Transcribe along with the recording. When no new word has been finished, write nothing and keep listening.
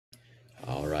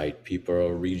right, people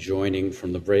are rejoining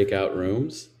from the breakout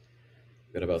rooms.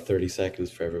 We've got about 30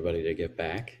 seconds for everybody to get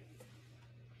back.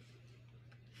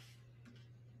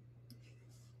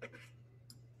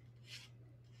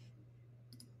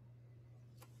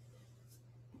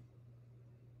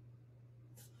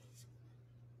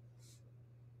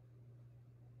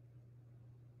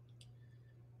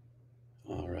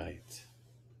 All right.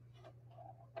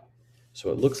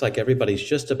 So it looks like everybody's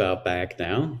just about back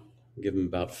now. Give them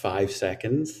about 5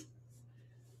 seconds.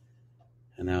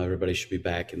 And now everybody should be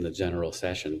back in the general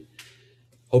session.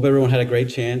 Hope everyone had a great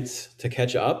chance to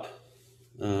catch up.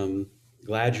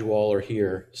 Glad you all are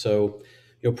here. So,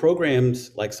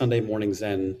 programs like Sunday Morning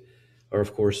Zen are,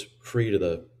 of course, free to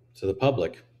the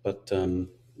public, but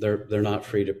they're not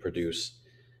free to produce.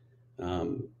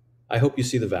 I hope you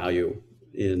see the value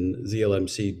in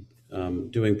ZLMC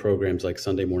doing programs like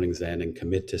Sunday Morning Zen and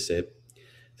Commit to Sit.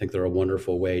 I think they're a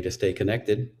wonderful way to stay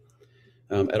connected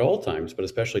at all times, but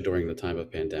especially during the time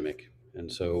of pandemic.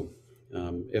 And so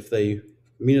if they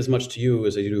mean as much to you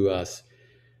as they do to us,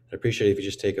 I'd appreciate it if you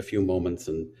just take a few moments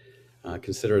and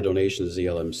consider a donation to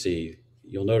ZLMC.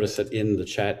 You'll notice that in the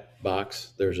chat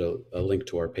box, there's a link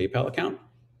to our PayPal account.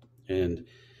 And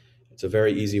it's a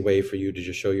very easy way for you to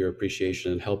just show your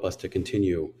appreciation and help us to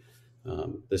continue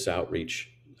this outreach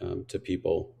to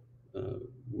people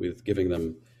with giving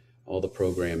them all the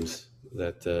programs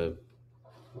that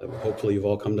hopefully you've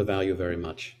all come to value very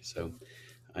much. So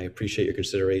I appreciate your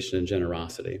consideration and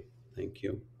generosity. Thank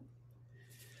you.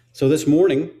 So this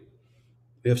morning,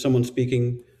 we have someone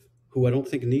speaking who I don't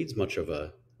think needs much of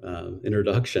a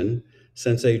introduction.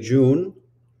 Sensei June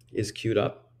is queued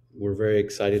up. We're very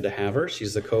excited to have her.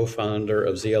 She's the co-founder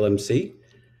of ZLMC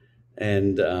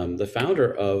and the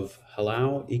founder of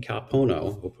Halau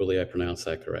Ikapono, hopefully I pronounced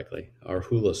that correctly, our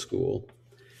hula school.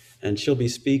 And she'll be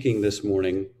speaking this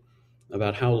morning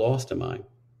about how lost am I.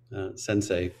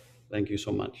 Sensei, thank you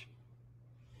so much.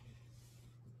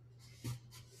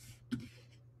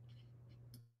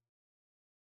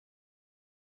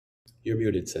 You're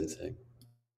muted, Sensei.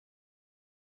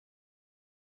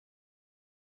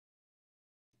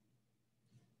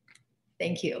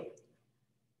 Thank you.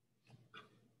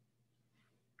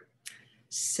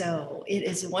 So it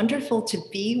is wonderful to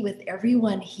be with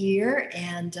everyone here.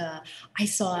 And I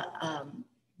saw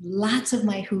lots of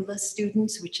my hula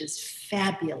students, which is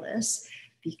fabulous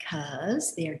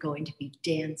because they are going to be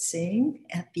dancing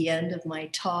at the end of my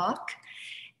talk.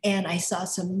 And I saw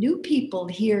some new people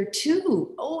here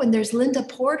too. Oh, and there's Linda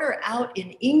Porter out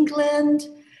in England,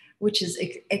 which is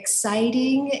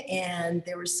exciting. And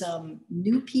there were some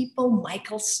new people,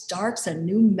 Michael Starks, a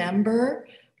new member,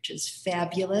 which is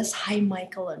fabulous. Hi,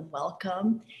 Michael, and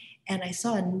welcome. And I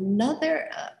saw another,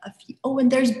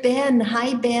 and there's Ben.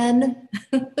 Hi, Ben.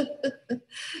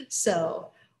 So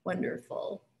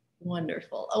wonderful,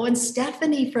 wonderful. Oh, and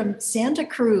Stephanie from Santa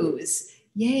Cruz.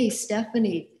 Yay,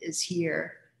 Stephanie is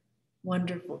here.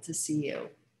 Wonderful to see you.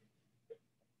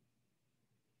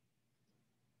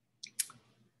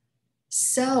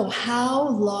 So how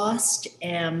lost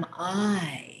am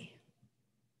I?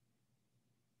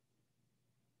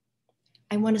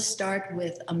 I want to start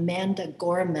with Amanda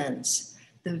Gorman's,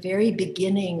 the very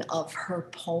beginning of her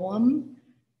poem,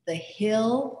 The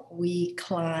Hill We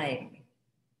Climb.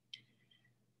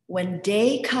 When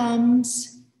day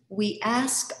comes, we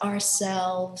ask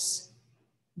ourselves,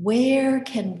 where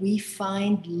can we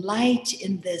find light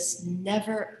in this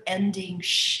never-ending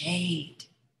shade?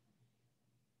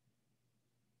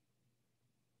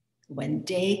 When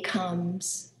day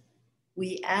comes,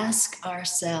 we ask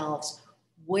ourselves,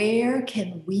 where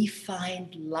can we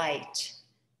find light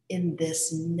in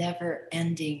this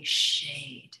never-ending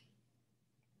shade?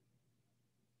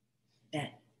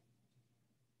 That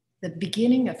the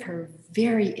beginning of her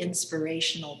very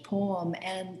inspirational poem,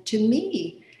 and to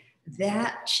me,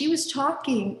 that she was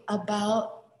talking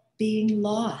about being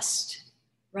lost,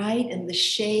 right? In the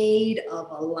shade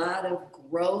of a lot of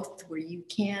growth where you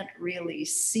can't really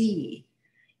see.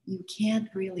 You can't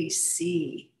really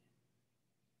see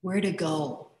where to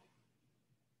go.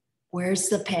 Where's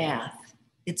the path?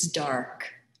 It's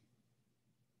dark.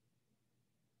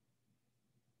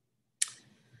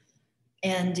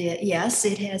 And yes,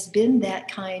 it has been that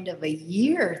kind of a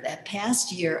year, that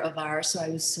past year of ours, so I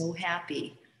was so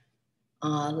happy.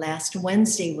 Last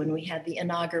Wednesday when we had the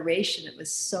inauguration, it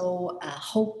was so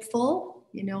hopeful.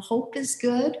 You know, hope is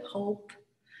good. Hope,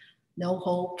 no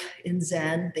hope in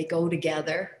Zen, they go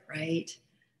together, right?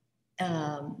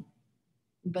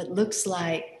 But looks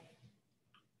like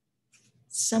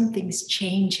something's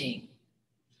changing.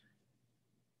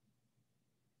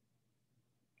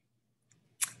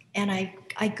 And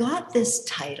I got this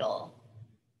title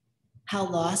How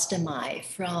Lost Am I,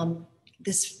 from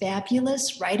this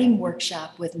fabulous writing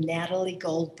workshop with Natalie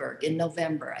Goldberg in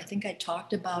November. I think I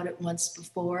talked about it once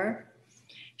before.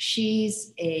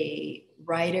 She's a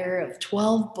writer of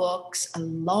 12 books, a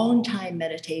long-time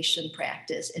meditation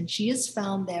practice, and she has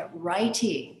found that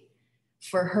writing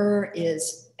for her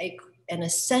is an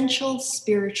essential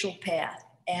spiritual path,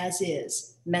 as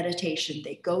is meditation.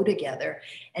 They go together.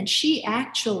 And she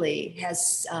actually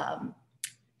has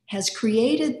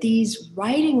created these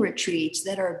writing retreats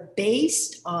that are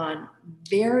based on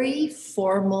very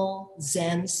formal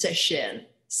Zen session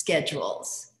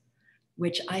schedules,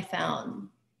 which I found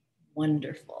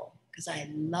wonderful because I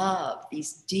love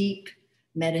these deep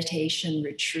meditation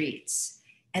retreats.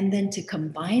 And then to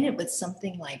combine it with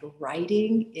something like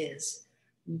writing is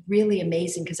really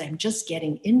amazing because I'm just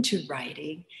getting into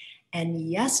writing. And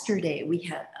yesterday we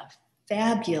had a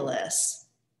fabulous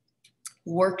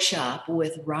workshop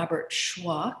with Robert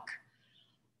Schwach.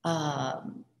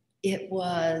 It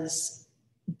was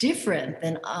different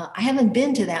than, I haven't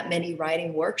been to that many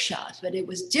writing workshops, but it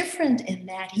was different in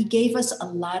that he gave us a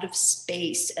lot of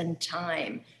space and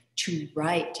time to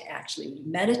write, actually. We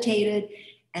meditated,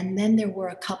 and then there were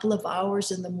a couple of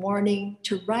hours in the morning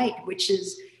to write, which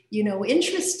is,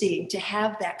 interesting to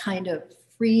have that kind of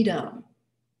freedom.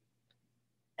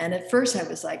 And at first I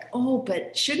was like, oh,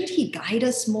 but shouldn't he guide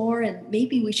us more? And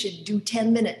maybe we should do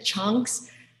 10-minute chunks.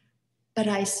 But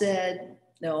I said,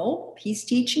 no, he's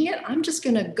teaching it. I'm just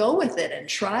going to go with it and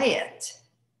try it.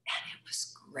 And it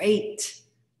was great.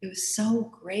 It was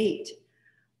so great.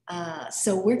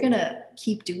 So we're going to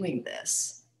keep doing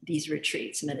these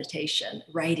retreats, meditation,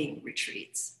 writing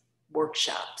retreats,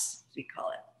 workshops, as we call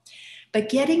it. But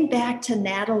getting back to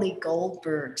Natalie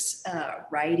Goldberg's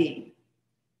writing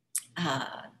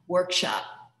workshop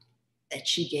that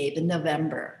she gave in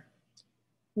November,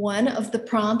 one of the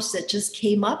prompts that just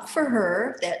came up for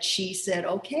her that she said,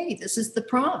 okay, this is the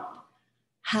prompt.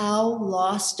 How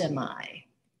lost am I?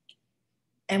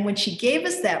 And when she gave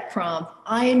us that prompt,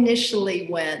 I initially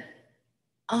went,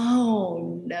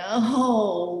 oh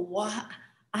no, what?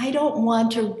 I don't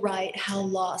want to write how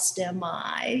lost am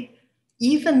I,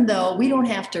 even though we don't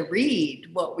have to read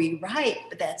what we write,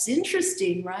 but that's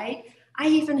interesting, right? I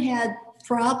even had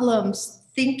problems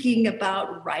thinking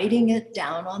about writing it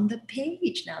down on the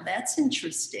page. Now that's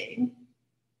interesting.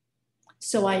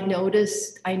 So I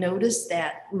noticed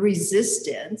that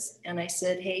resistance, and I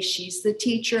said, hey, she's the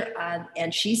teacher,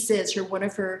 and she says one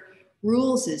of her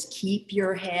rules is keep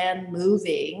your hand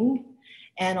moving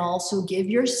and also give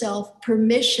yourself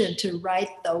permission to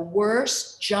write the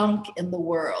worst junk in the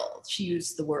world. She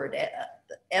used the word,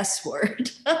 the S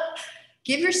word.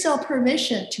 Give yourself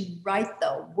permission to write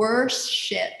the worst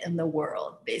shit in the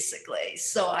world, basically.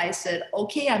 So I said,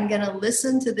 okay, I'm going to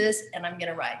listen to this and I'm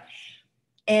going to write.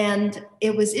 And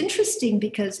it was interesting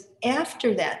because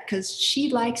after that, because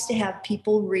she likes to have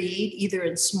people read either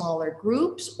in smaller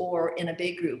groups or in a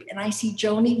big group. And I see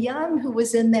Joni Young, who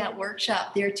was in that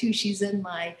workshop there too. She's in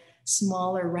my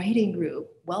smaller writing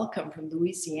group. Welcome from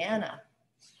Louisiana.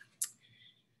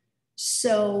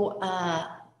 So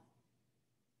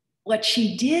what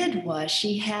she did was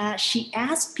she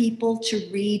asked people to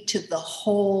read to the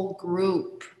whole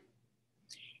group.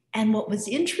 And what was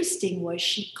interesting was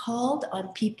she called on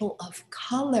people of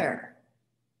color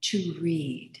to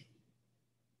read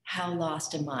How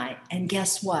Lost Am I? And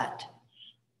guess what?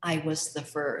 I was the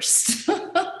first.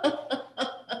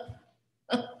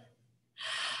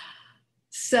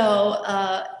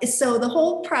 So the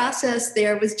whole process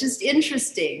there was just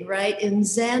interesting, right? In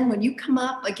Zen, when you come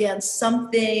up against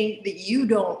something that you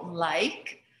don't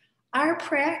like, our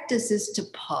practice is to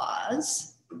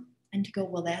pause and to go,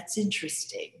 well, that's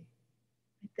interesting.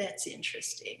 That's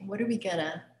interesting. What am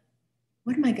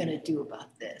I gonna do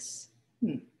about this?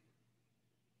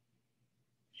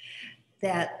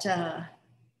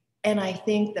 And I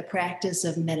think the practice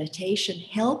of meditation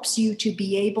helps you to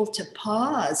be able to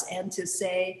pause and to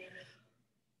say,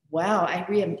 wow,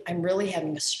 I'm really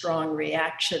having a strong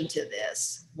reaction to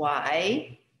this.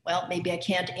 Why? Well, maybe I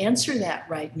can't answer that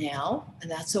right now, and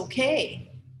that's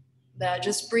okay. But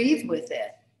just breathe with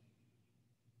it.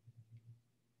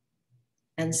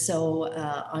 And so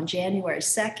on January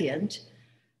 2nd,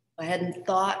 I hadn't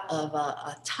thought of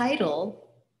a title,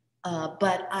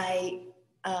 but I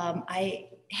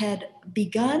had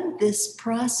begun this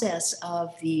process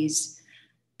of these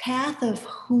Path of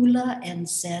Hula and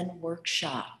Zen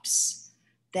workshops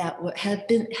that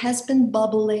has been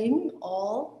bubbling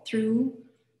all through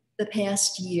the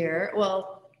past year.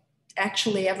 Well,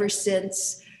 actually, ever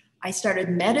since I started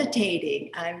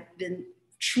meditating, I've been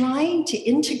trying to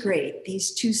integrate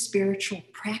these two spiritual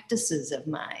practices of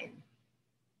mine.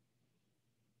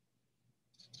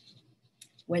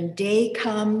 When day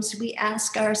comes, we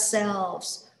ask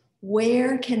ourselves,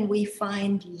 where can we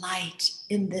find light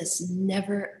in this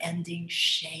never-ending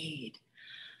shade?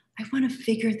 I want to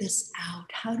figure this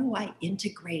out. How do I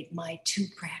integrate my two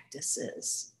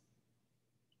practices?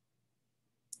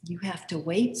 You have to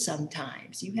wait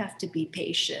sometimes. You have to be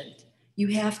patient.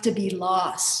 You have to be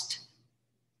lost.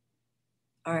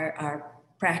 Our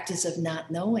practice of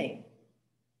not knowing,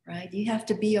 right? You have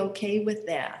to be okay with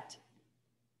that.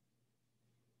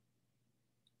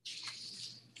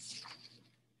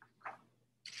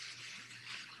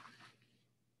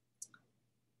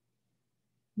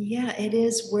 Yeah, it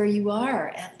is where you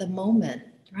are at the moment,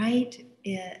 right?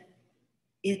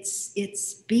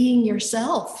 It's being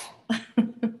yourself,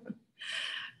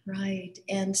 right?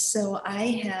 And so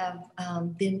I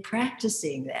have been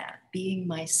practicing that, being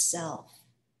myself,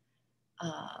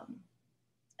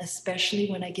 especially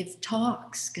when I give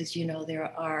talks, because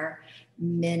there are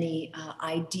many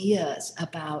ideas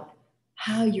about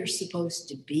how you're supposed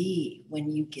to be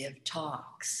when you give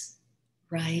talks,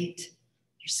 right?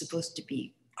 You're supposed to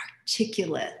be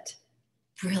articulate,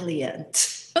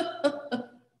 brilliant.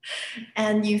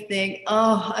 And you think,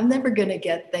 oh, I'm never going to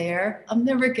get there. I'm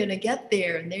never going to get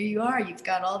there. And there you are. You've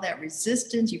got all that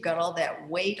resistance. You've got all that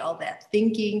weight, all that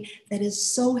thinking that is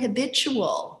so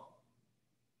habitual.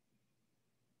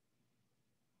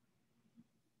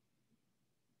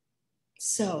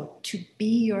 So to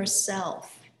be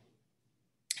yourself,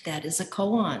 that is a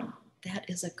koan. That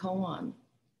is a koan.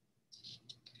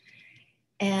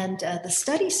 And the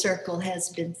study circle has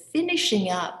been finishing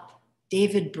up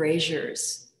David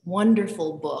Brazier's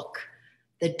wonderful book,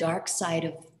 The Dark Side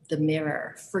of the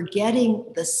Mirror, Forgetting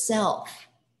the Self,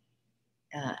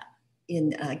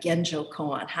 in Genjo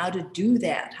Koan, how to do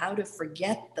that, how to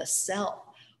forget the self.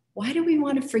 Why do we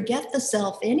want to forget the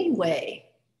self anyway?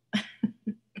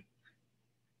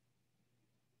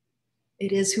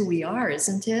 It is who we are,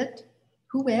 isn't it?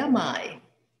 Who am I?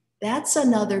 That's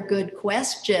another good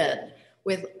question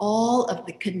with all of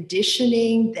the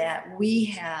conditioning that we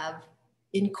have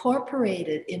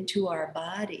incorporated into our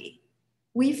body.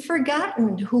 We've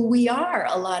forgotten who we are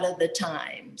a lot of the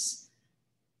times,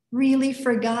 really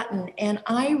forgotten. And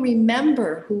I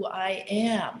remember who I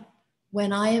am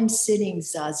when I am sitting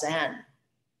zazen.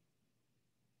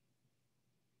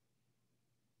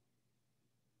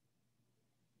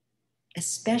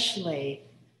 Especially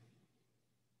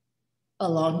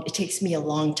it takes me a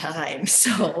long time.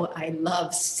 So I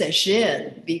love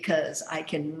sesshin because I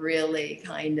can really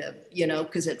kind of,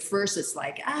 because at first it's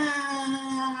like,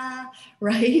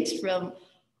 right? From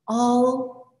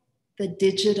all the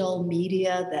digital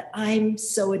media that I'm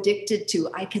so addicted to,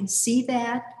 I can see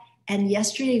that. And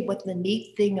yesterday, what the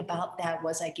neat thing about that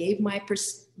was I gave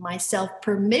myself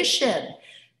permission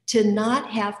to not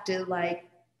have to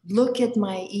look at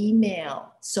my email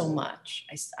so much.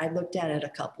 I looked at it a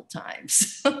couple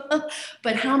times.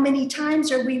 But how many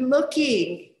times are we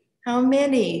looking? How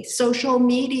many? Social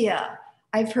media.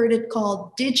 I've heard it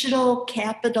called digital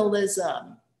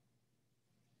capitalism.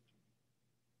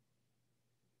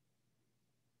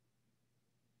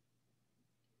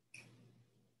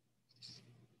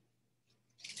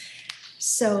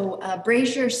 So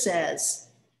Brazier says,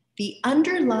 the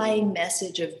underlying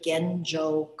message of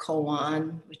Genjo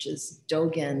Koan, which is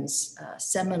Dogen's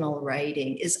seminal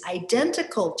writing, is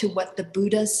identical to what the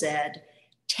Buddha said,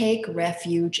 take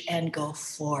refuge and go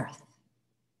forth.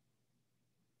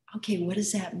 Okay, what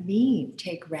does that mean,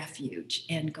 take refuge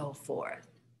and go forth?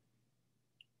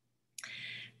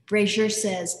 Brazier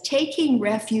says, taking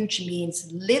refuge means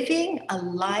living a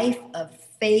life of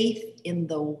faith in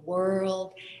the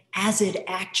world as it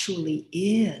actually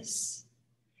is.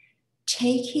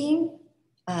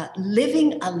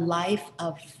 Living a life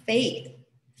of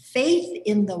faith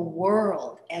in the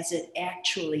world as it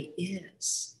actually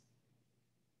is.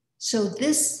 So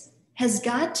this has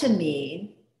got to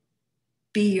mean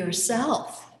be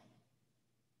yourself.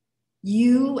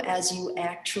 You as you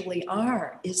actually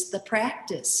are is the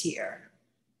practice here.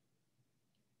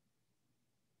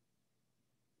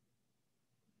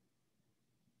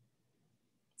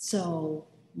 So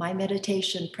my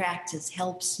meditation practice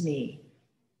helps me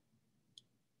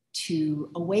to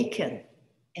awaken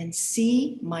and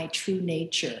see my true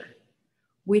nature,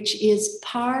 which is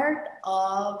part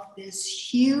of this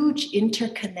huge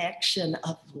interconnection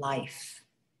of life.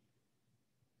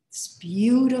 This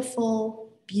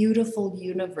beautiful, beautiful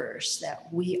universe that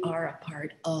we are a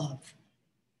part of.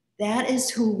 That is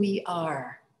who we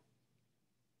are.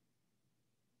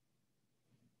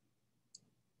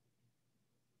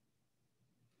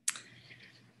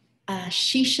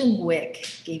 Shishin Wick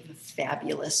gave a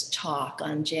fabulous talk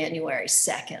on January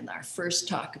 2nd, our first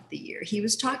talk of the year. He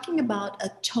was talking about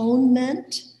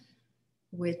atonement,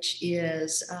 which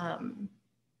is,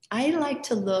 I like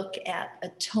to look at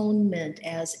atonement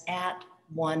as at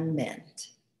one mint.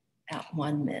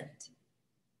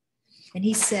 And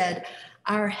he said,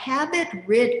 our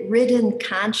habit-ridden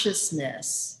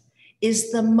consciousness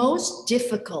is the most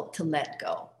difficult to let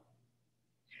go.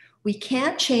 We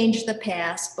can't change the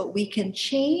past, but we can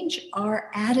change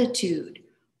our attitude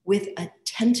with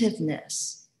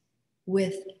attentiveness,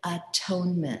 with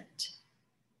atonement.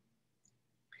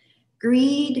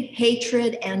 Greed,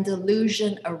 hatred, and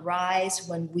delusion arise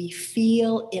when we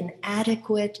feel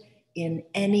inadequate in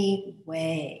any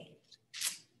way.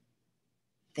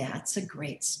 That's a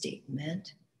great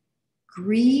statement.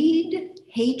 Greed,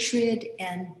 hatred,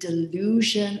 and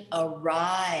delusion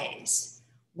arise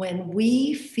when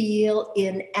we feel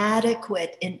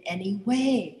inadequate in any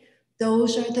way.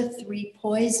 Those are the three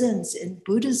poisons in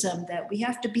Buddhism that we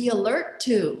have to be alert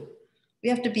to.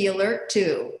 Right?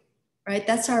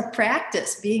 That's our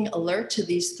practice, being alert to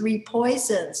these three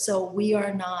poisons, so we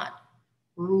are not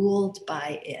ruled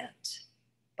by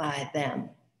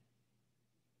them.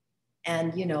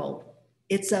 And,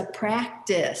 it's a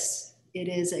practice. It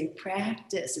is a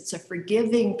practice. It's a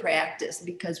forgiving practice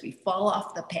because we fall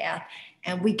off the path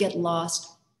and we get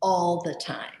lost all the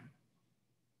time.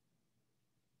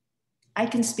 I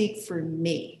can speak for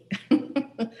me.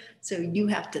 So you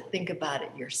have to think about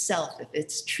it yourself if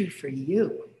it's true for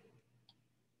you.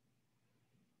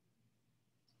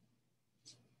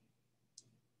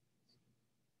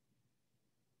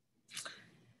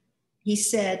 He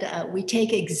said, we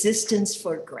take existence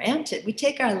for granted. We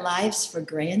take our lives for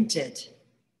granted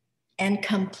and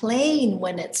complain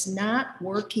when it's not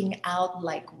working out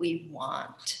like we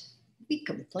want. We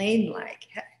complain like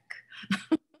heck,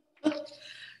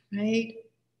 right?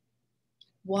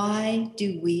 Why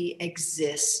do we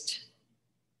exist?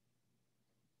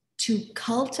 To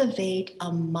cultivate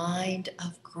a mind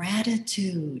of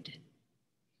gratitude.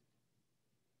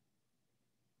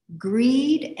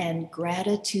 Greed and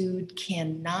gratitude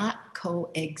cannot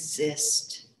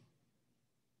coexist.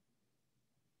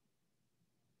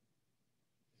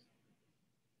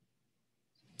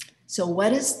 So,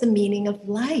 what is the meaning of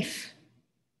life?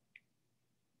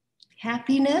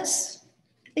 Happiness?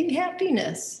 I think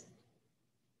happiness.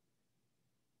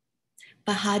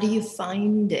 But how do you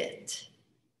find it?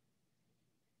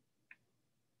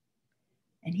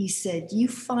 And he said, you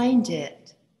find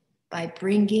it by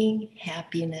bringing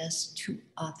happiness to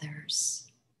others.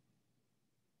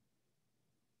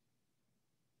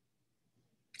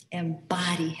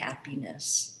 Embody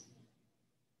happiness.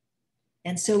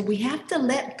 And so we have to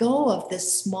let go of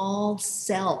this small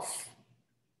self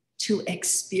to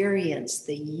experience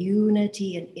the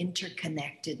unity and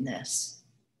interconnectedness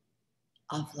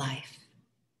of life.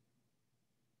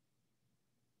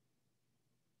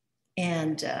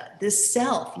 And this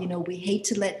self, we hate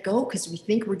to let go because we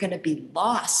think we're going to be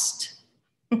lost.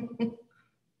 I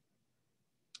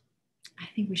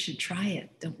think we should try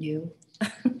it, don't you?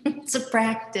 It's a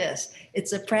practice.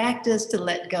 It's a practice to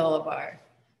let go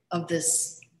of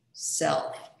this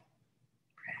self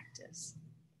practice.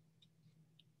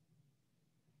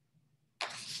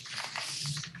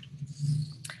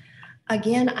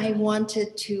 Again, I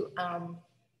wanted to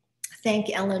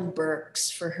thank Ellen Burks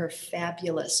for her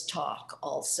fabulous talk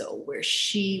also, where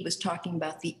she was talking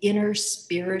about the inner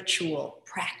spiritual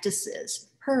practices,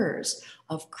 hers,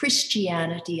 of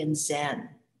Christianity and Zen,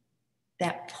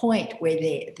 that point where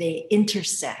they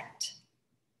intersect.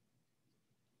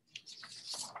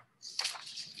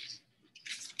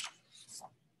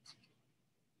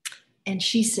 And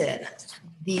she said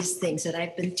these things that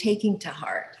I've been taking to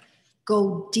heart.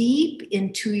 Go deep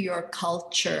into your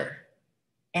culture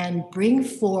and bring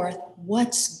forth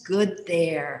what's good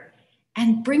there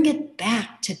and bring it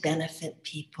back to benefit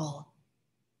people.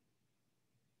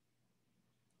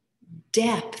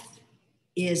 Depth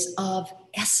is of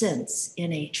essence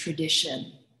in a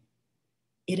tradition.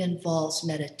 It involves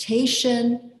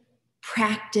meditation,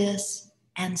 practice,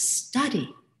 and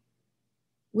study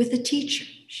with a teacher,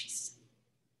 she said.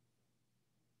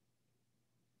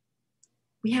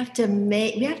 We have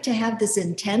to have this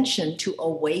intention to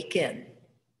awaken.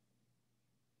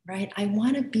 Right? I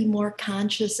want to be more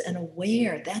conscious and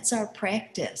aware. That's our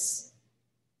practice.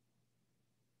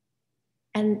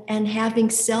 And having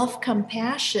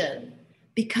self-compassion,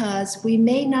 because we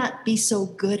may not be so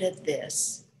good at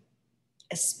this,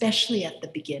 especially at the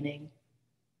beginning.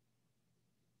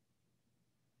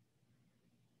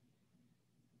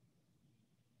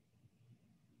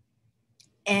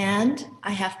 And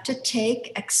I have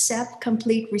to accept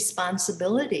complete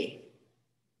responsibility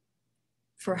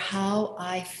for how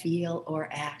I feel or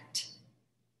act.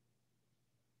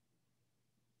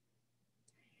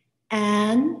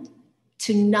 And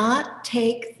to not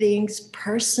take things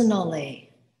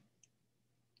personally.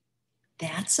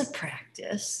 That's a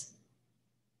practice.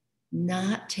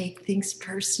 Not take things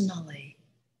personally.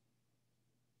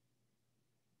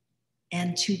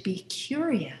 And to be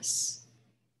curious.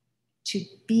 To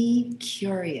be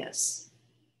curious.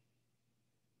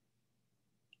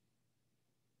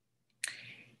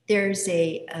 There's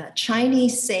a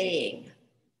Chinese saying,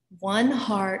 one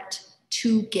heart,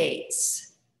 two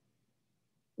gates.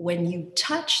 When you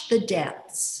touch the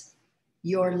depths,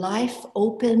 your life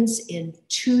opens in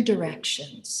two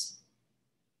directions.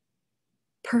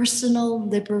 Personal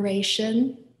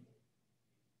liberation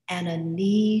and a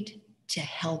need to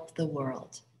help the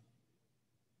world.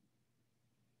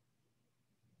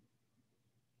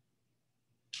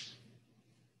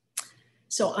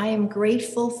 So I am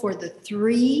grateful for the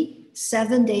 3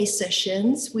 7-day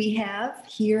sessions we have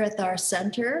here at our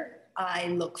center. I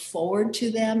look forward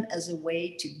to them as a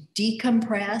way to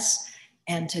decompress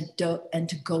and to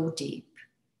go deep.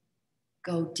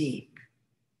 Go deep.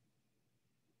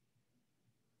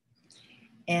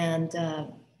 And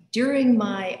during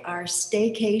our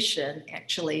staycation,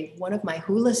 actually, one of my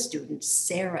hula students,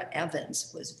 Sarah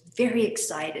Evans, was very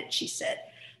excited. She said,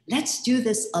 let's do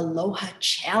this Aloha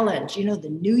challenge. You know, the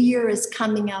new year is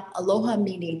coming up, Aloha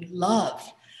meaning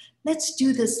love. Let's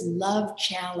do this love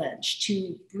challenge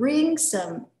to bring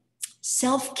some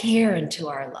self-care into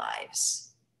our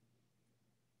lives.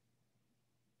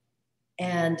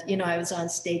 And, you know, I was on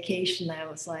staycation. I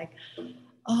was like,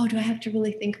 oh, do I have to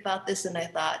really think about this? And I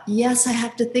thought, yes, I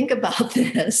have to think about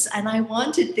this. And I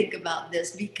want to think about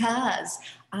this because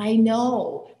I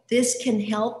know this can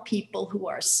help people who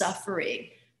are suffering,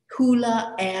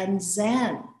 hula and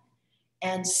Zen.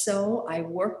 And so I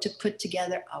worked to put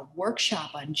together a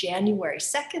workshop on January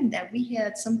 2nd that we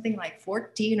had something like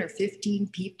 14 or 15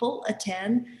 people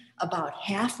attend. About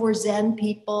half were Zen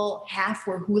people, half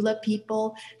were hula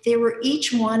people. They were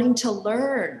each wanting to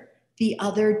learn the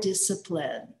other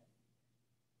discipline.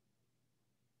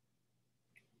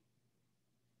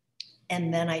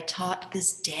 And then I taught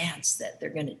this dance that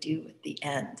they're going to do at the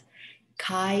end.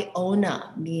 Kai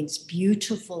Ona means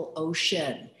beautiful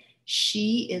ocean.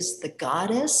 She is the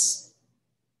goddess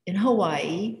in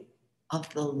Hawaii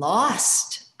of the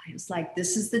lost. I was like,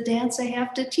 this is the dance I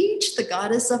have to teach, the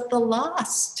goddess of the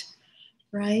lost,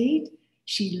 right?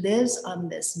 She lives on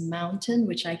this mountain,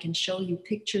 which I can show you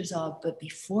pictures of. But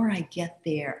before I get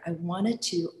there, I wanted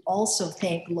to also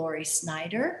thank Lori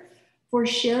Snyder for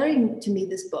sharing to me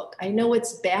this book. I know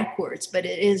it's backwards, but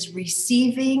it is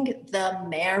Receiving the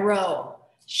Marrow.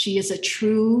 She is a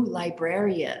true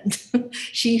librarian.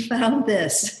 She found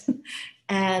this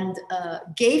and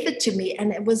gave it to me,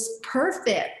 and it was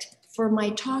perfect for my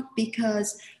talk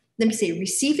because, let me say,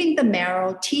 Receiving the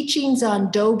Marrow, Teachings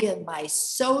on Dogen by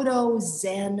Soto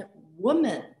Zen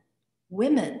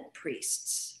women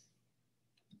priests.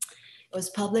 It was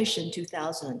published in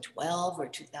 2012 or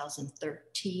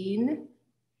 2013.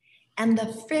 And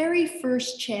the very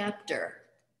first chapter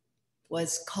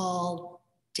was called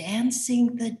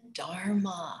Dancing the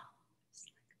Dharma. It's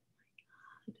like,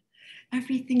 oh my God,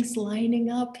 everything's lining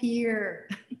up here.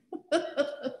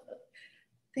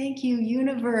 Thank you,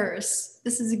 universe.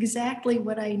 This is exactly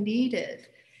what I needed.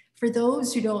 For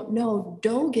those who don't know,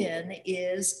 Dogen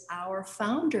is our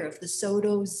founder of the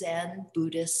Soto Zen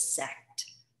Buddhist sect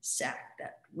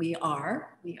that we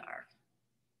are.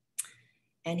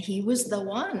 And he was the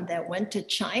one that went to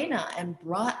China and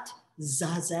brought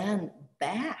Zazen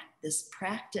back, this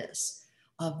practice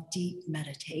of deep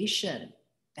meditation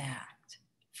back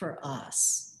for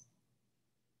us.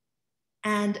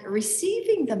 And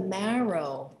Receiving the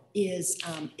Marrow is,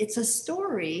 it's a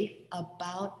story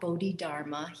about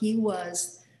Bodhidharma. He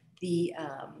was the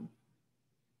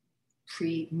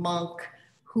pre-monk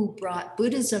who brought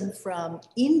Buddhism from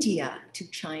India to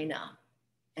China.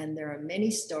 And there are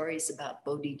many stories about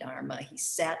Bodhidharma. He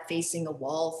sat facing a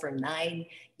wall for 9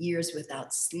 years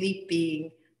without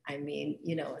sleeping. I mean,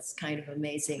 you know, it's kind of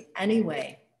amazing.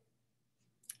 Anyway,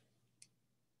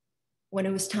 when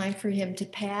it was time for him to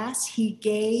pass, he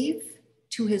gave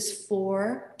to his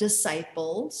 4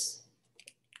 disciples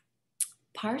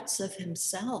parts of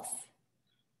himself.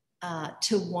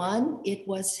 To one, it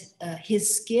was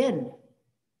his skin.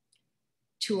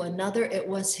 To another, it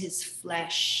was his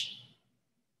flesh.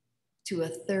 To a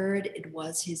third, it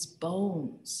was his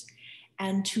bones.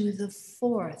 And to the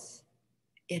 4th,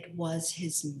 it was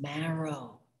his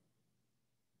marrow.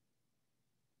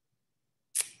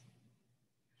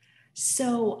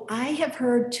 So I have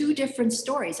heard two different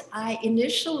stories. I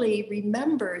initially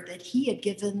remembered that he had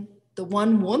given the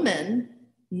one woman,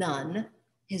 nun,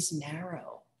 his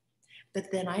marrow.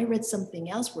 But then I read something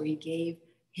else where he gave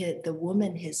the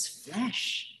woman his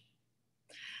flesh.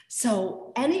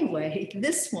 So anyway,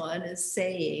 this one is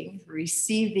saying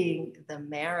receiving the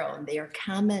marrow, and they are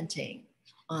commenting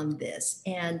on this.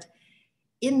 And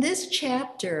in this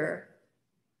chapter,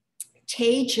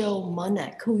 Taejo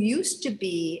Monek, who used to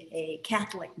be a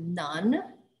Catholic nun,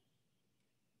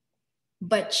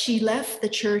 but she left the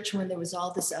church when there was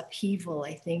all this upheaval,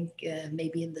 I think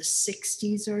maybe in the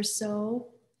 60s or so.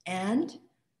 And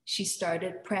she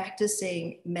started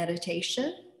practicing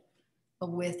meditation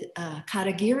with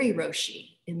Katagiri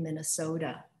Roshi in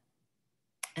Minnesota,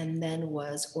 and then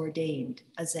was ordained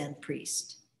a Zen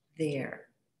priest there.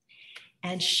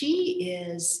 And she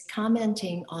is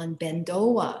commenting on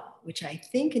Bendoa, which I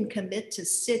think in Commit to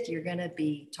Sit, you're going to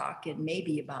be talking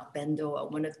maybe about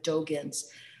Bendoa, one of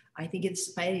Dogen's. I think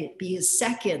it's might be his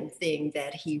second thing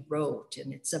that he wrote.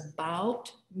 And it's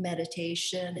about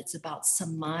meditation. It's about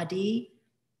samadhi,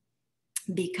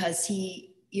 because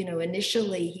he,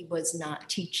 initially he was not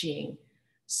teaching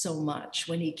so much.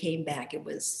 When he came back,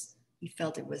 he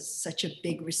felt it was such a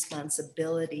big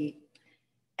responsibility.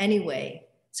 Anyway,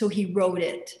 so he wrote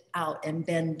it out, and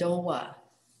Bendoa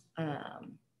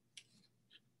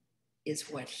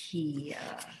is what he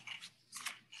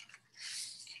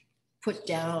put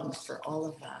down for all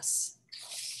of us.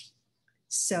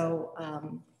 So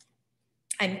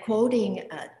I'm quoting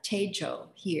Taejo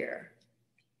here.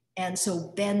 And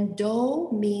so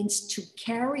Bendo means to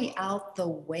carry out the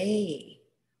way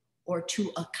or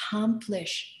to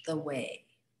accomplish the way.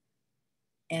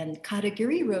 And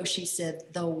Katagiri Roshi said,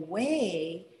 the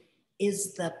way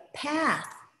is the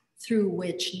path through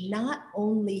which not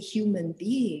only human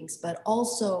beings, but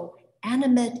also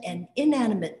animate and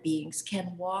inanimate beings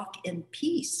can walk in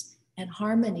peace and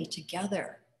harmony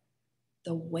together.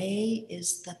 The way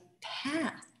is the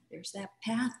path. There's that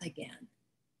path again.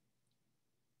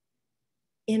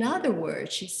 In other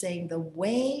words, she's saying the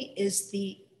way is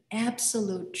the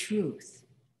absolute truth.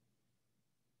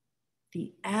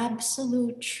 The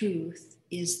absolute truth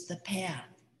is the path.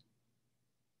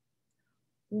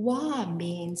 Wa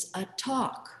means a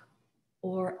talk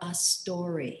or a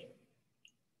story.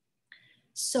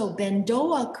 So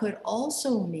Bendoa could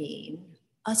also mean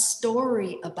a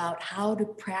story about how to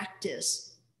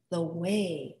practice the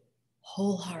way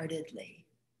wholeheartedly,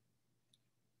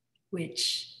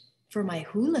 which for my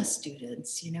hula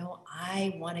students,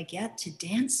 I want to get to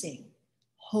dancing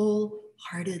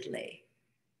wholeheartedly.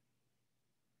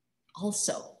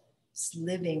 Also,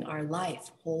 living our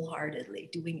life wholeheartedly,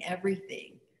 doing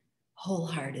everything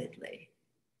wholeheartedly.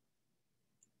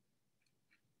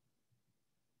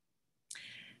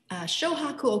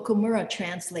 Shohaku Okumura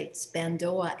translates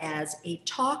Bendoa as a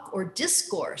talk or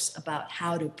discourse about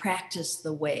how to practice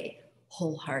the way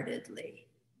wholeheartedly.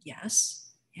 Yes,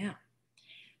 yeah.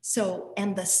 So,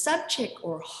 and the subject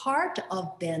or heart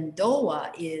of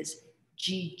Bendoa is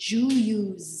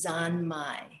Jijuyu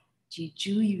Zanmai.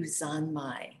 Jijuyu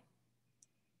Zanmai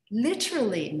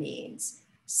literally means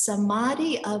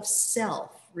samadhi of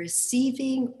self,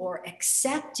 receiving or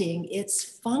accepting its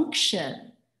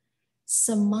function.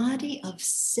 Samadhi of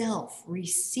self,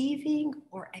 receiving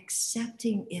or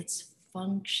accepting its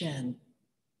function.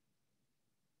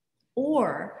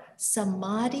 Or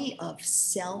samadhi of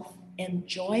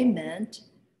self-enjoyment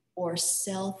or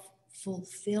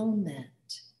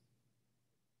self-fulfillment.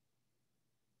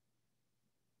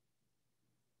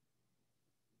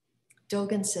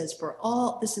 Dogen says,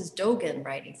 this is Dogen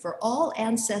writing, for all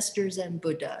ancestors and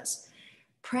Buddhas,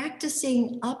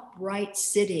 practicing upright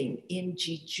sitting in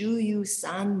Jijuyu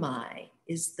Sanmai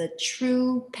is the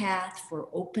true path for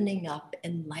opening up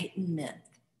enlightenment.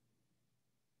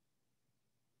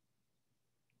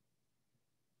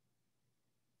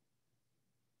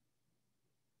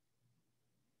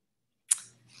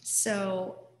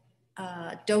 So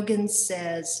Dogen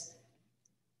says,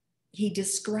 he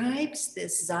describes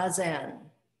this zazen,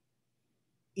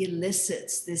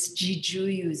 elicits this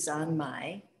Jijuyu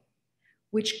Zanmai,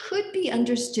 which could be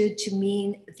understood to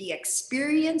mean the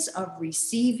experience of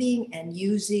receiving and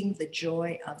using the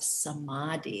joy of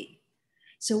samadhi.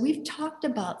 So we've talked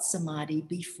about samadhi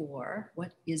before.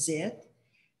 What is it?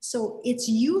 So it's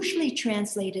usually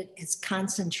translated as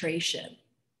concentration,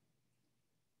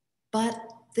 but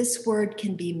this word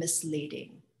can be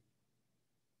misleading.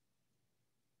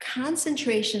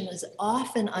 Concentration is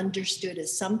often understood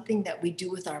as something that we do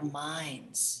with our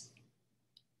minds,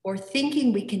 or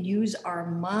thinking we can use our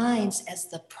minds as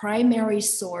the primary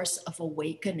source of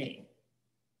awakening.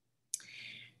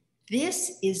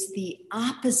 This is the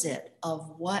opposite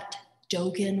of what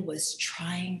Dogen was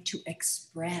trying to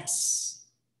express.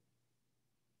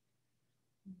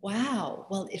 Wow,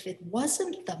 well, if it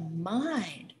wasn't the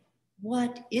mind,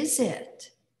 what is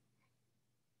it?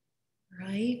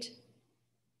 Right?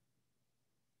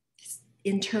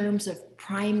 In terms of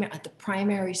the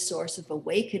primary source of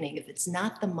awakening, if it's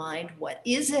not the mind, what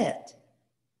is it?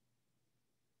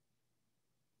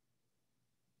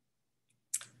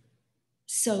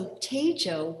 So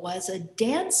Tejo was a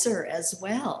dancer as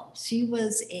well. She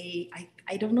was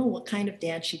I don't know what kind of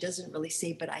dance, she doesn't really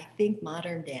say, but I think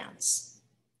modern dance.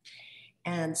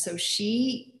 And so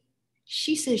she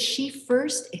says she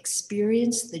first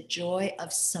experienced the joy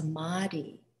of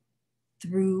samadhi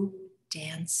through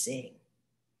dancing.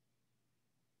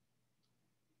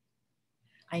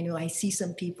 I know I see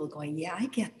some people going, yeah, I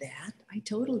get that. I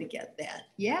totally get that.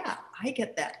 Yeah, I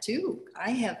get that too.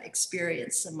 I have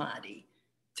experienced samadhi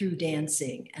through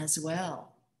dancing as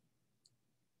well.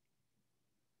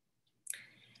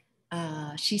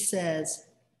 She says,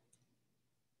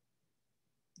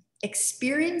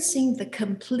 experiencing the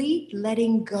complete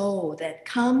letting go that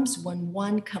comes when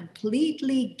one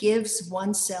completely gives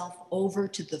oneself over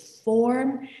to the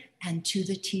form and to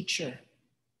the teacher.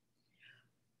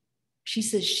 She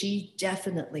says she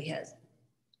definitely has.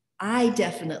 I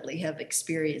definitely have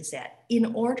experienced that.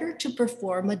 In order to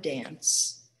perform a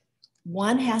dance,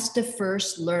 one has to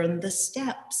first learn the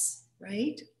steps,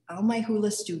 right? All my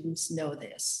hula students know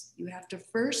this. You have to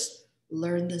first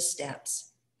learn the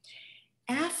steps.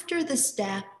 After the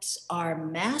steps are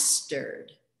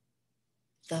mastered,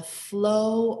 the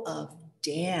flow of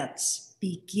dance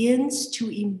begins to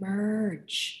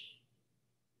emerge.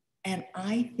 And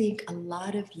I think a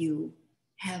lot of you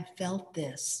have felt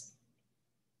this.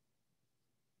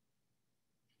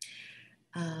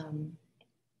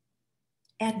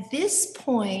 At this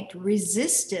point,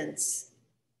 resistance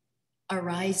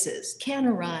arises.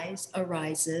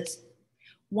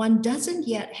 One doesn't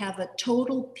yet have a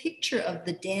total picture of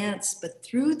the dance, but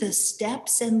through the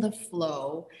steps and the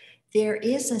flow, there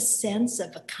is a sense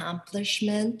of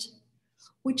accomplishment,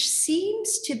 which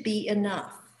seems to be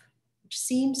enough.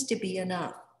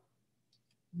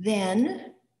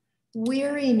 Then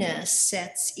weariness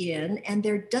sets in, and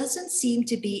there doesn't seem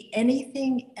to be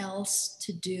anything else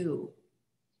to do.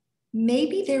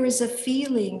 Maybe there is a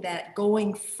feeling that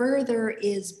going further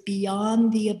is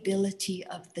beyond the ability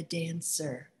of the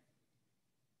dancer.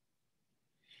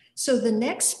 So the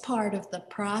next part of the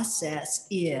process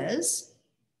is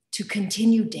to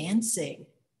continue dancing,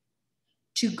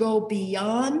 to go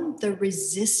beyond the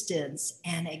resistance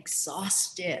and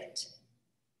exhaust it.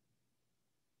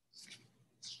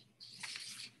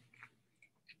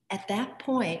 At that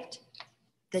point,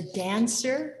 the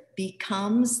dancer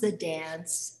becomes the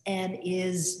dance and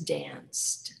is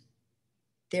danced.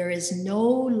 There is no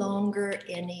longer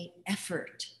any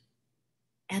effort,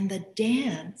 and the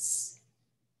dance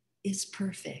is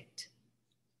perfect.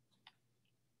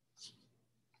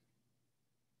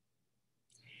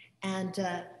 And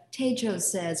Tejo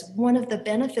says, one of the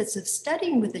benefits of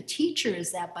studying with a teacher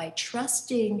is that by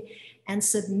trusting and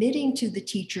submitting to the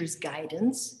teacher's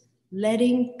guidance,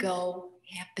 letting go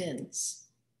happens.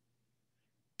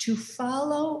 To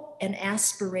follow an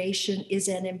aspiration is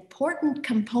an important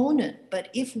component, but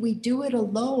if we do it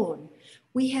alone,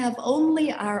 we have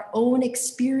only our own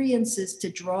experiences to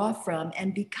draw from,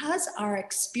 and because our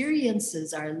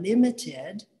experiences are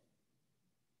limited,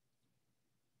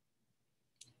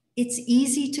 it's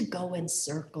easy to go in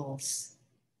circles.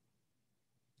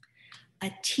 A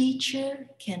teacher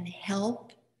can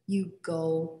help you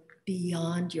go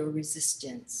beyond your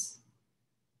resistance.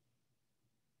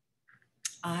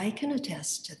 I can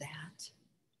attest to that.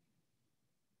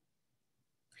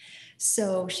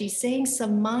 So she's saying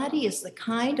samadhi is the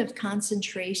kind of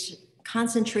concentration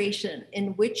in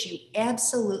which you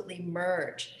absolutely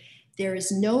merge. There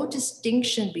is no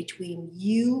distinction between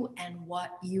you and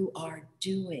what you are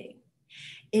doing.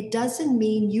 It doesn't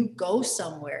mean you go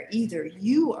somewhere either.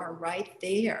 You are right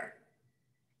there.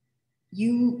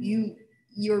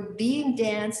 You're being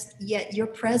danced, yet you're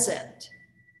present.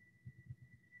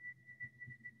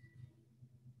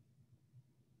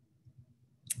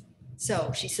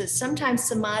 So she says, sometimes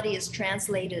samadhi is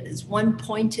translated as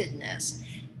one-pointedness,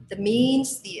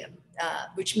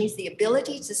 which means the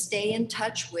ability to stay in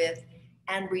touch with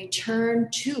and return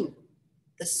to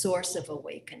the source of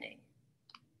awakening.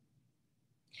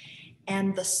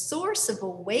 And the source of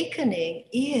awakening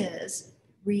is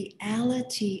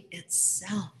reality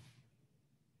itself.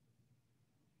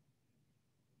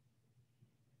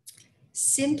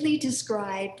 Simply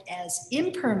described as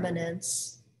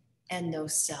impermanence and no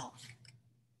self.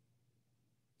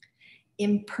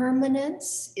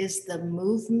 Impermanence is the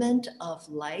movement of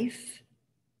life,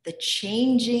 the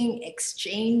changing,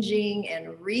 exchanging,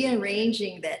 and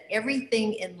rearranging that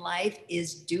everything in life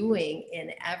is doing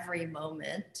in every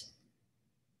moment.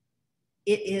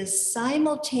 It is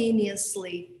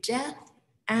simultaneously death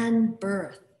and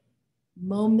birth,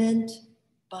 moment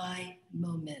by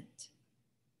moment.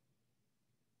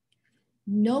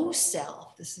 No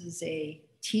self, this is a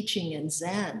teaching in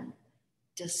Zen,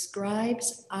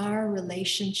 describes our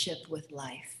relationship with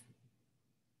life.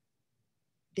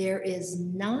 There is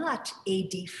not a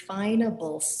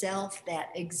definable self that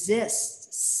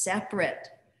exists separate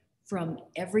from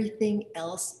everything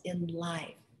else in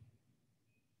life.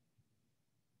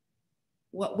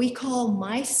 What we call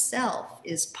myself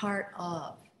is part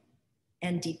of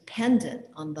and dependent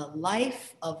on the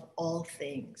life of all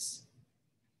things.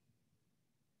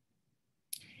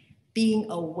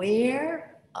 Being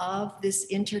aware of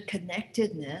this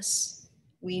interconnectedness,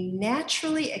 we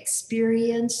naturally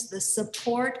experience the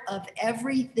support of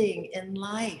everything in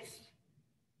life.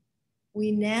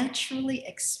 We naturally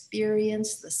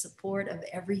experience the support of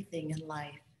everything in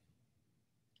life.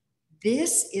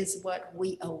 This is what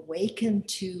we awaken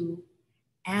to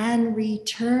and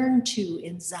return to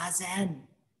in Zazen.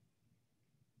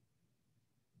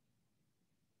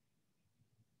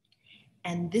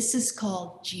 And this is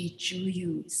called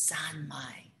Jijuyu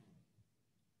Zanmai.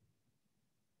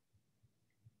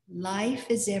 Life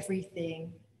is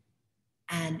everything,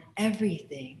 and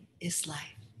everything is life.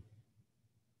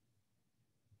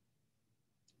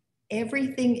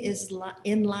 Everything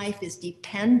in life is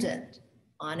dependent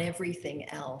on everything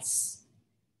else.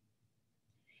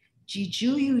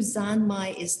 Jijuyu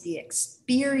Zanmai is the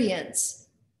experience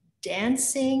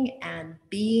dancing and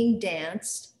being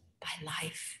danced by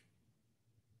life.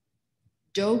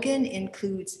 Dogen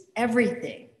includes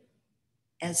everything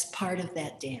as part of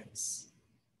that dance.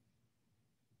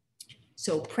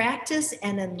 So practice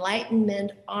and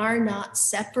enlightenment are not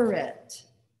separate.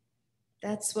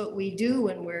 That's what we do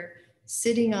when we're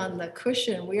sitting on the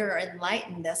cushion. We are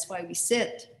enlightened, that's why we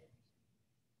sit.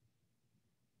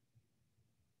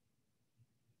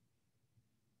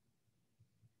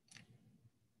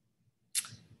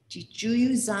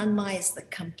 Jijuyu Zanmai is the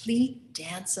complete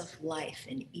dance of life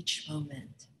in each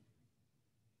moment.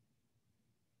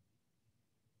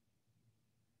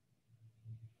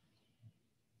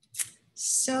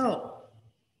 So,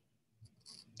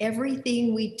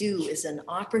 everything we do is an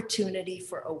opportunity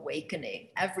for awakening,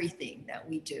 everything that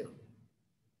we do.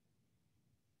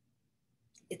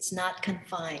 It's not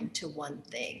confined to one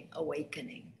thing,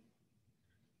 awakening.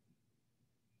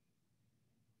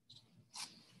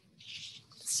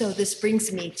 So this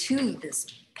brings me to this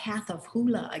path of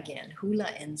hula again, hula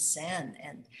and Zen.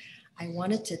 And I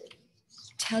wanted to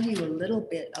tell you a little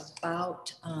bit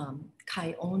about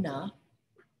Kaiona.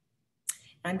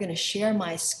 I'm going to share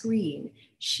my screen.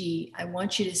 I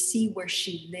want you to see where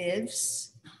she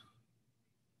lives.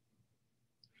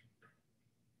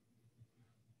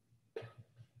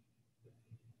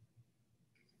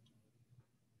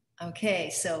 Okay,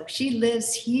 so she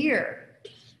lives here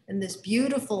in this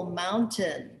beautiful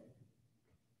mountain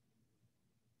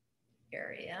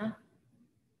area.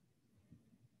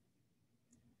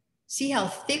 See how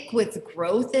thick with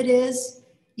growth it is?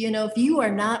 You know, if you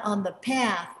are not on the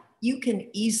path, you can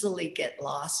easily get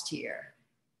lost here.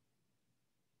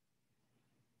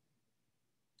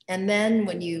 And then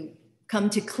when you come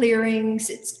to clearings,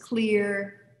 it's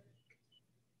clear.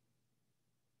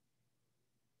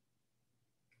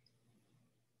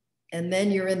 And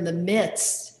then you're in the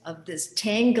midst of this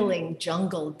tangling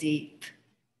jungle deep.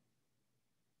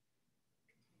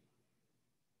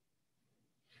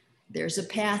 There's a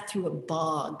path through a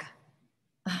bog.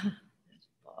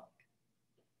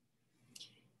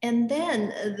 And then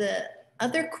the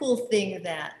other cool thing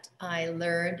that I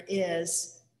learned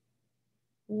is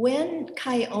when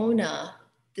Kaiona,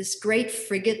 this great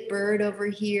frigate bird over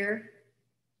here,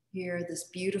 this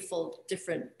beautiful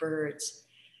different birds,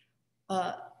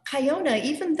 Kaiona,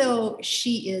 even though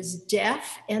she is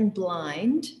deaf and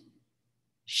blind,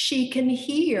 she can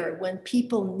hear when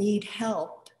people need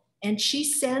help, and she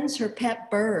sends her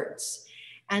pet birds.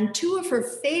 And two of her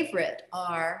favorite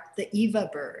are the Eva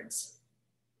birds.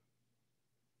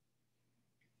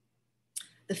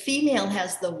 The female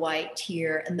has the white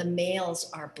here, and the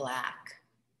males are black.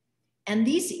 And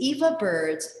these Eva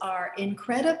birds are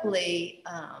incredibly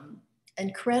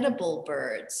incredible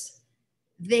birds.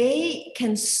 They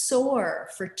can soar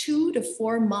for 2 to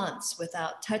 4 months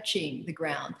without touching the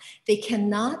ground. They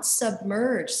cannot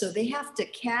submerge, so they have to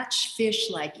catch fish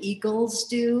like eagles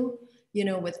do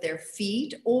with their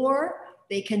feet, or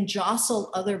they can jostle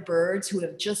other birds who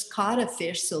have just caught a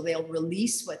fish, so they'll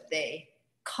release what they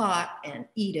caught and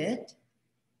eat it.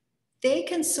 They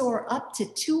can soar up to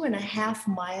 2.5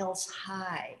 miles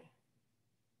high,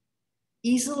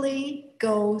 easily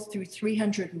go through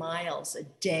 300 miles a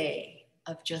day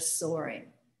of just soaring.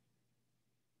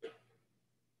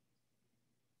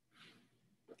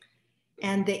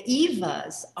 And the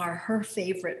Evas are her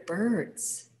favorite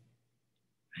birds,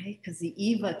 right? Because the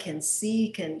Eva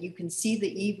you can see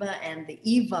the Eva, and the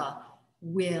Eva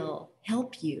will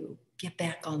help you get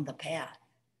back on the path.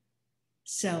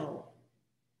 So,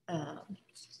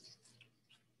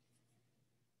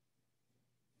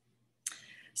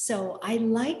 I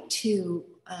like to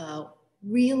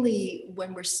really,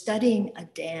 when we're studying a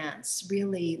dance,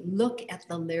 really look at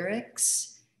the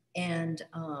lyrics, and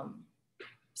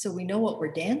so we know what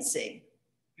we're dancing,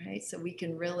 right? So we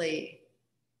can really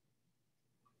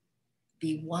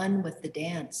be one with the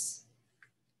dance.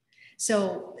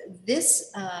 So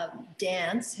this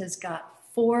dance has got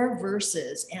 4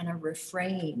 verses and a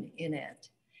refrain in it.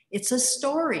 It's a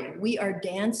story. We are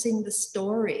dancing the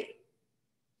story.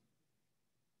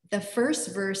 The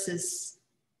first verses,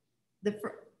 the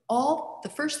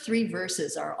first 3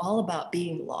 verses are all about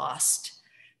being lost.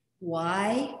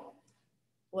 Why?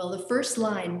 Well, the first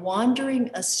line, wandering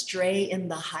astray in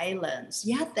the highlands.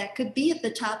 Yeah, that could be at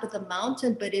the top of the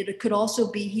mountain, but it could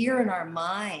also be here in our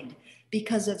mind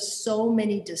because of so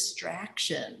many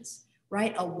distractions,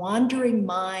 right? A wandering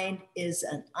mind is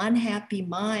an unhappy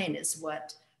mind, is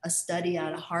what a study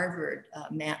out of Harvard,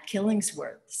 Matt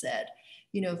Killingsworth said.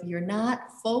 If you're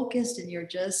not focused and you're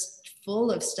just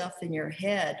full of stuff in your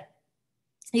head,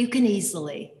 you can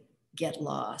easily get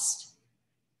lost.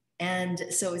 And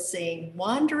so it's saying,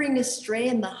 wandering astray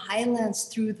in the highlands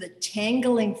through the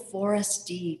tangling forest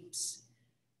deeps,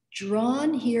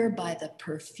 drawn here by the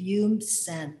perfumed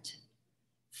scent,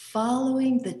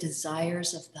 following the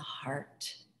desires of the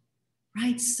heart,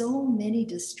 right? So many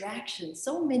distractions,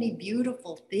 so many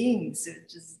beautiful things. It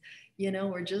just,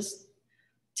 we're just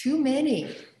too many.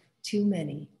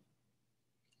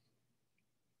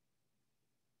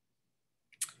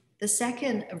 The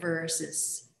second verse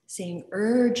is saying,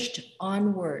 urged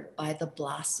onward by the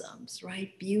blossoms,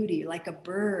 right? Beauty, like a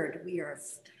bird, we are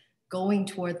going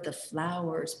toward the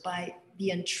flowers by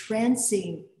the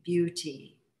entrancing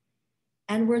beauty.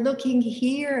 And we're looking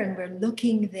here and we're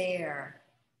looking there.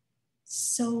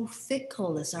 So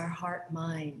fickle is our heart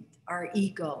mind, our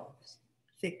ego,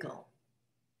 fickle.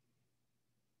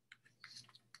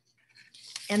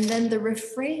 And then the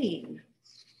refrain,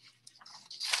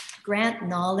 grant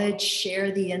knowledge,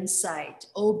 share the insight.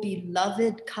 O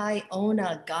beloved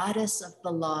Kiona, goddess of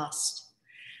the lost,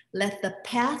 let the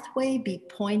pathway be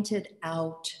pointed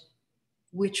out,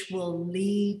 which will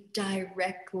lead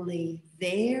directly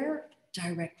there,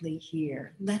 directly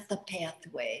here. Let the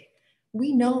pathway.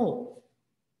 We know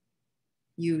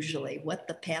usually what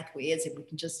the pathway is if we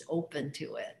can just open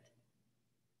to it.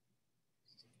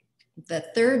 The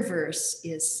third verse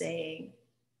is saying,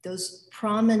 those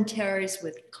promontories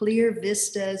with clear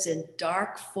vistas and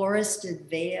dark forested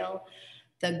vale,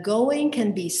 the going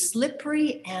can be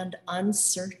slippery and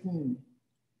uncertain.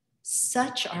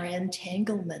 Such are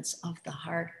entanglements of the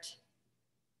heart.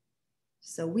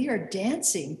 So we are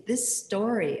dancing this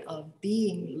story of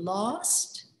being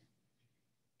lost.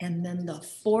 And then the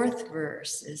fourth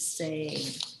verse is saying,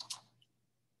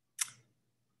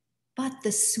 but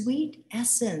the sweet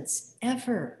essence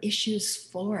ever issues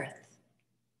forth,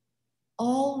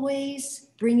 always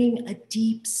bringing a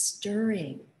deep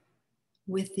stirring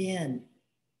within,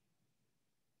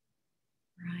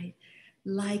 right?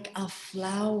 Like a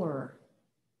flower.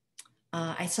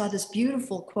 I saw this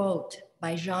beautiful quote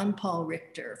by Jean-Paul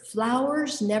Richter.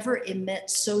 Flowers never emit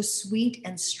so sweet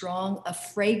and strong a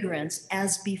fragrance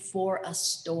as before a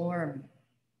storm.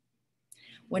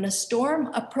 When a storm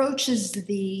approaches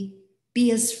thee,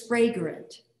 be as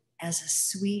fragrant as a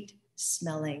sweet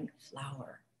smelling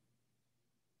flower.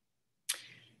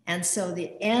 And so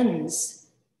the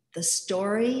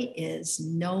story is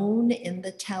known in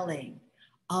the telling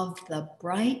of the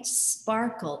bright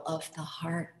sparkle of the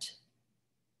heart,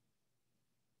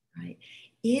 right?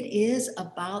 It is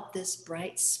about this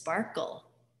bright sparkle.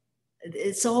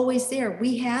 It's always there.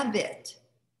 We have it.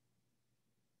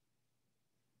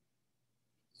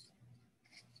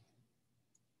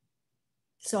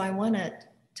 So I wanted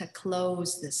to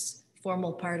close this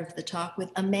formal part of the talk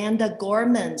with Amanda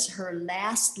Gorman's, her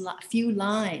last few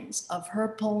lines of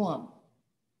her poem.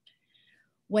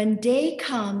 When day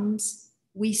comes,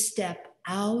 we step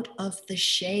out of the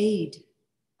shade,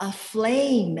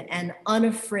 aflame and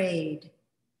unafraid,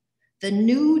 The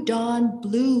new dawn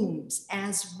blooms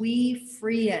as we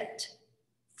free it,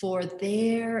 for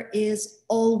there is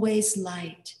always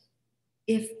light.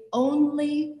 If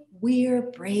only we're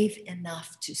brave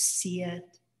enough to see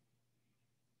it.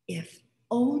 If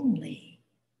only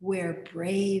we're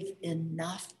brave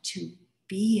enough to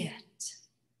be it.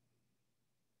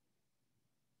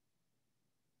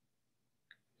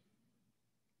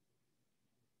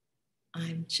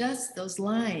 I'm just those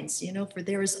lines, for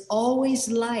there is always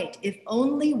light. If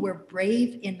only we're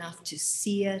brave enough to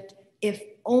see it. If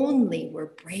only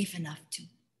we're brave enough to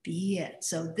be it.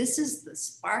 So this is the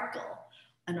sparkle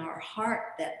in our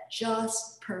heart that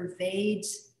just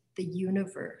pervades the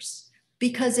universe,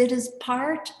 because it is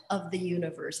part of the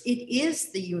universe. It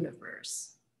is the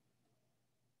universe.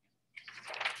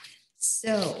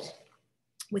 So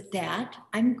with that,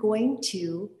 I'm going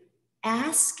to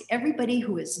ask everybody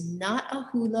who is not a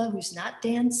hula, who's not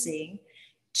dancing,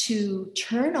 to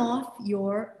turn off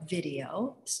your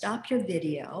video, stop your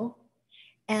video.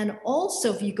 And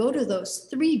also, if you go to those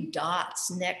 3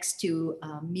 dots next to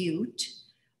mute,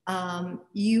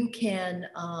 you can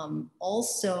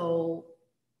also,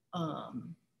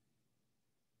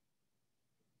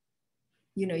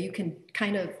 you can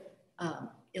kind of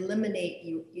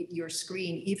eliminate your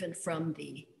screen even from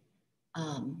the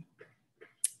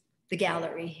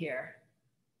gallery here.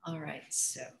 All right,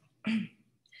 so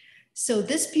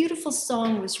this beautiful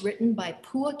song was written by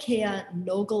Puakea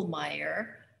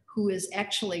Nogelmeyer, who is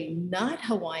actually not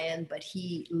Hawaiian, but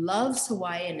he loves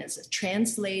Hawaiian as a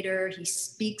translator. He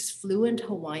speaks fluent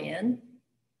Hawaiian.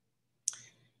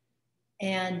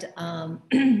 And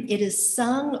it is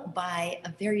sung by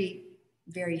a very,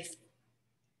 very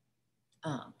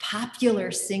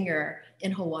popular singer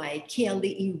in Hawaii,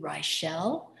 Keali'i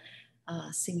Ryushin,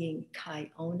 singing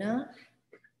Kaiona.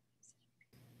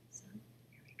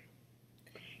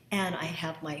 And I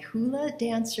have my hula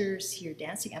dancers here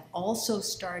dancing. I've also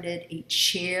started a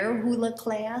chair hula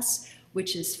class,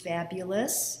 which is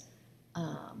fabulous.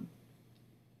 And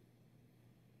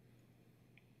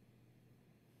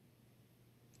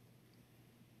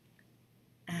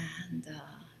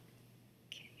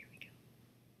okay, here we go.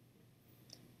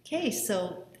 Okay,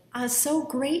 so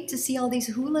great to see all these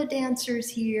hula dancers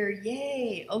here.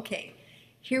 Yay. Okay,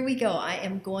 here we go.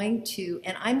 I'm going to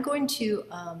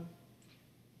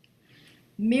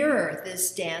mirror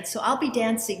this dance. So I'll be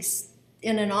dancing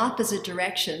in an opposite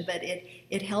direction, but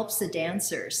it helps the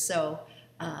dancers. So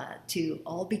to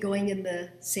all be going in the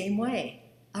same way.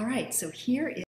 All right, so here is